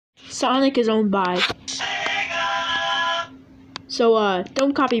Sonic is owned by. So,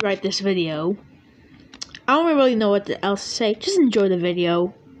 don't copyright this video. I don't really know what else to say. Just enjoy the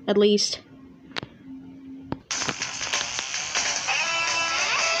video, at least.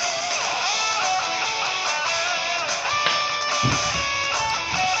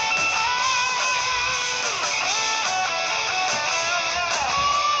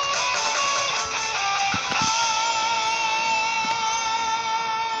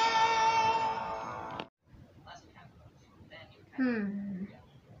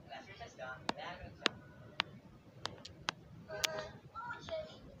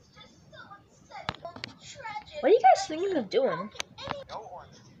 What are you guys thinking of doing?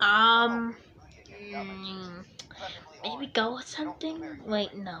 Maybe go with something?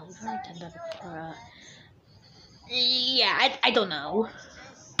 Wait, no, we've already done that before. Yeah, I don't know.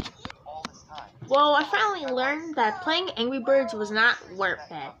 Well, I finally learned that playing Angry Birds was not worth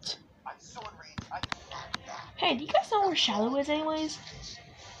it. Hey, do you guys know where Shallow is anyways?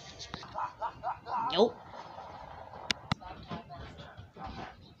 Nope.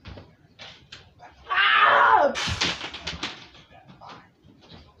 Ah!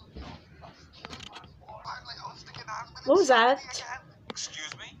 What was that?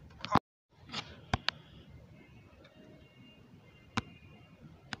 Excuse me?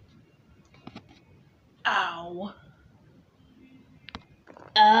 Ow.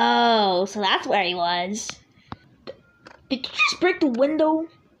 Oh, so that's where he was. Did you just break the window?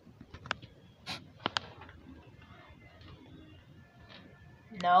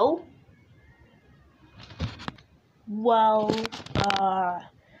 No. Well,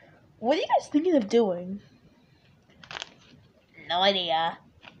 what are you guys thinking of doing? No idea.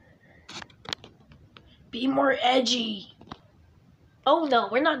 Be more edgy. Oh no,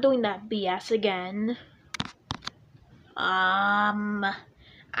 we're not doing that BS again. I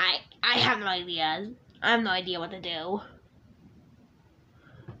have no idea. I have no idea what to do.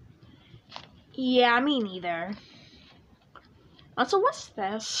 Yeah, me neither. Also, what's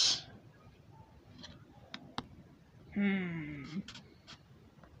this?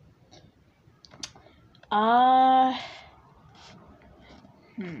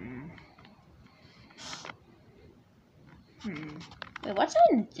 Wait, what's that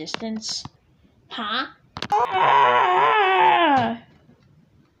in the distance? Huh? Ah!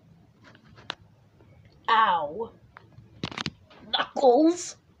 Ow.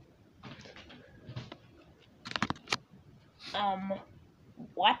 Knuckles?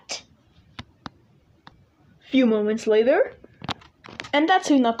 What? Few moments later. And that's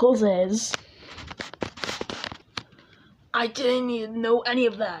who Knuckles is. I didn't need to know any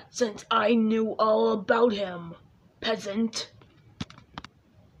of that since I knew all about him, peasant.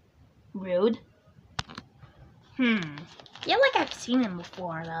 Rude. Feel like I've seen him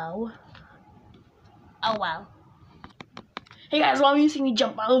before, though. Oh, well. Hey, guys, want me to see me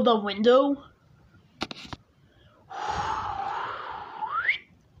jump out of the window?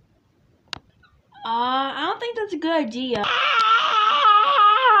 I don't think that's a good idea.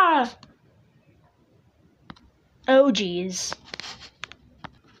 Ah! Oh, geez.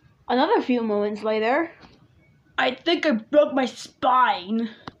 Another few moments later. I think I broke my spine.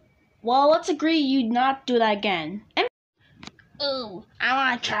 Well, let's agree you not do that again. Ooh, I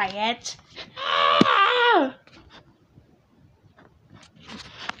wanna try it. Ah!